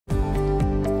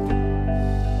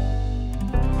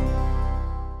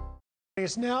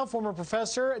Is now former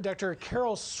professor Dr.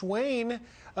 Carol Swain.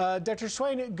 Dr.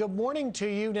 Swain, good morning to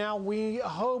you. Now, we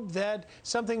hope that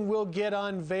something will get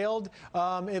unveiled.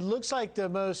 It looks like the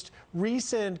most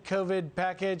recent COVID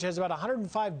package has about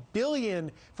 $105 billion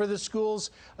for the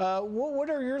schools. What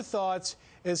are your thoughts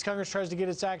as Congress tries to get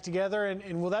its act together,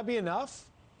 and will that be enough?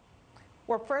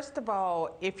 Well, first of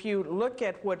all, if you look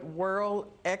at what world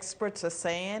experts are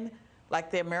saying,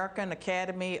 like the American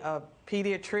Academy of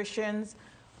Pediatricians,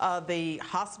 the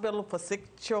Hospital for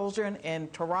Sick Children in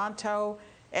Toronto,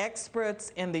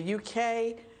 experts in the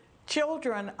UK,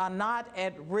 children are not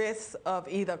at risk of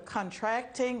either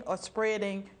contracting or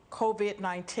spreading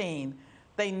COVID-19.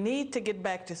 They need to get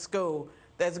back to school.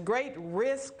 There's great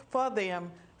risk for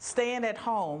them staying at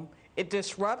home. It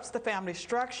disrupts the family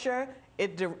structure,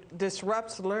 it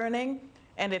disrupts learning,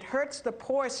 and it hurts the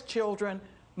poorest children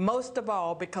most of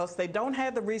all because they don't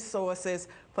have the resources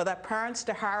for their parents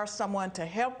to hire someone to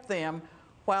help them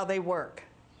while they work.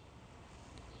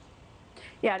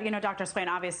 Yeah, you know, Dr. Swain,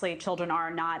 obviously children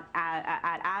are not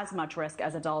at as much risk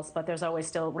as adults, but there's always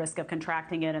still risk of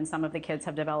contracting it, and some of the kids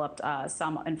have developed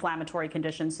some inflammatory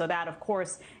conditions. So that, of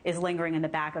course, is lingering in the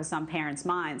back of some parents'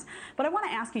 minds. But I want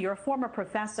to ask you, you're a former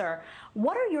professor.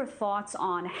 What are your thoughts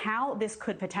on how this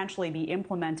could potentially be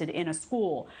implemented in a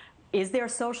school? Is there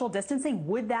social distancing?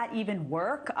 Would that even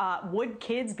work? Would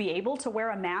kids be able to wear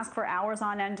a mask for hours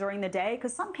on end during the day?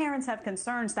 Because some parents have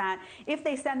concerns that if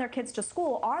they send their kids to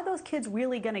school, are those kids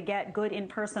really going to get good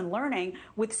in-person learning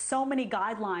with so many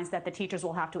guidelines that the teachers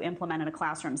will have to implement in a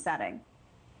classroom setting?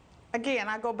 Again,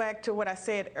 I go back to what I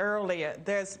said earlier.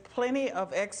 There's plenty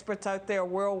of experts out there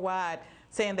worldwide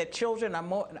saying that children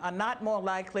are not more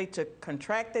likely to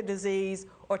contract the disease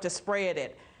or to spread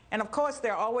it. And of course,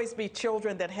 there'll always be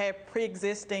children that have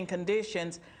pre-existing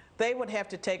conditions. They would have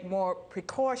to take more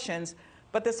precautions.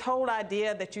 But this whole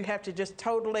idea that you have to just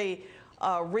totally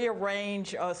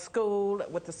rearrange a school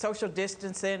with the social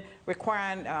distancing,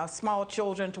 requiring small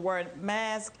children to wear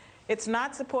masks, it's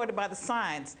not supported by the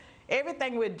science.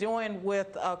 Everything we're doing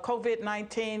with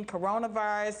COVID-19,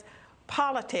 coronavirus,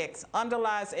 politics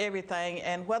underlies everything.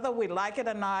 And whether we like it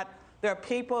or not, there are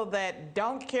people that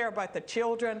don't care about the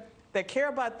children. They care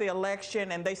about the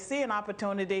election, and they see an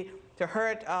opportunity to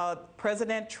hurt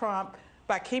President Trump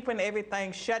by keeping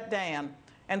everything shut down.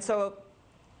 And so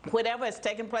whatever is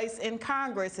taking place in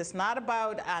Congress, it's not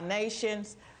about our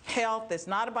nation's health. It's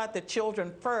not about the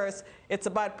children first. It's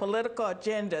about political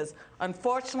agendas.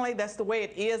 Unfortunately, that's the way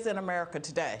it is in America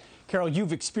today. Carol,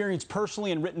 you've experienced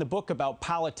personally and written the book about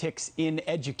politics in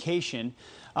education.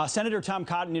 Senator Tom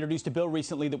Cotton introduced a bill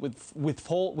recently that would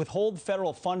withhold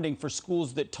federal funding for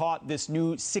schools that taught this new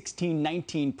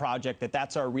 1619 project,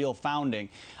 that's our real founding.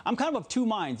 I'm kind of two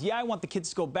minds. Yeah, I want the kids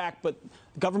to go back, but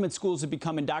government schools have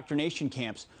become indoctrination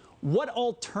camps. What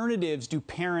alternatives do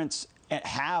parents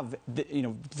have,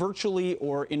 virtually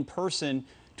or in person,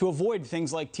 to avoid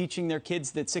things like teaching their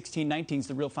kids that 1619 is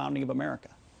the real founding of America?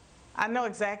 I know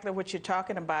exactly what you're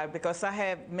talking about because I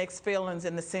have mixed feelings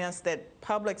in the sense that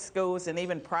public schools and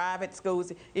even private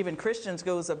schools, even Christian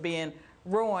schools, are being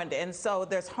ruined. And so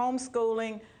there's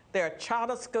homeschooling, there are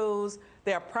charter schools,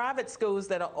 there are private schools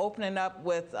that are opening up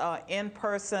with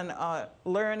in-person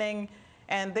learning,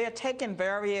 and they're taking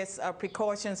various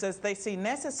precautions as they see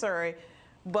necessary.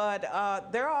 But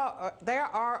there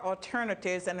are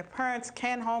alternatives, and if parents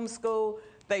can homeschool,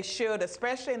 they should,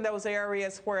 especially in those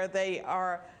areas where they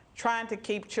are trying to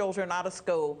keep children out of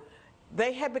school.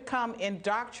 They have become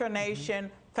indoctrination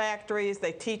factories.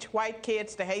 They teach white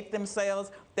kids to hate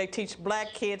themselves. They teach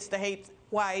black kids to hate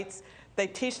whites. They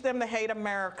teach them to hate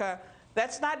America.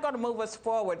 That's not going to move us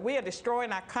forward. We are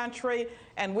destroying our country,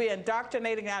 and we're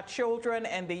indoctrinating our children,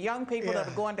 and the young people that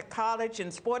are going to college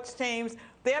and sports teams,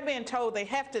 they're being told they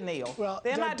have to kneel. Well,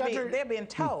 they're being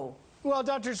told. Well,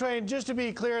 Dr. Swain, just to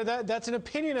be clear, that's an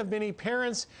opinion of many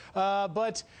parents,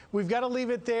 but we've got to leave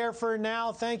it there for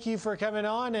now. Thank you for coming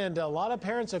on, and a lot of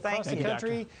parents across the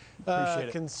country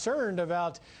concerned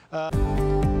about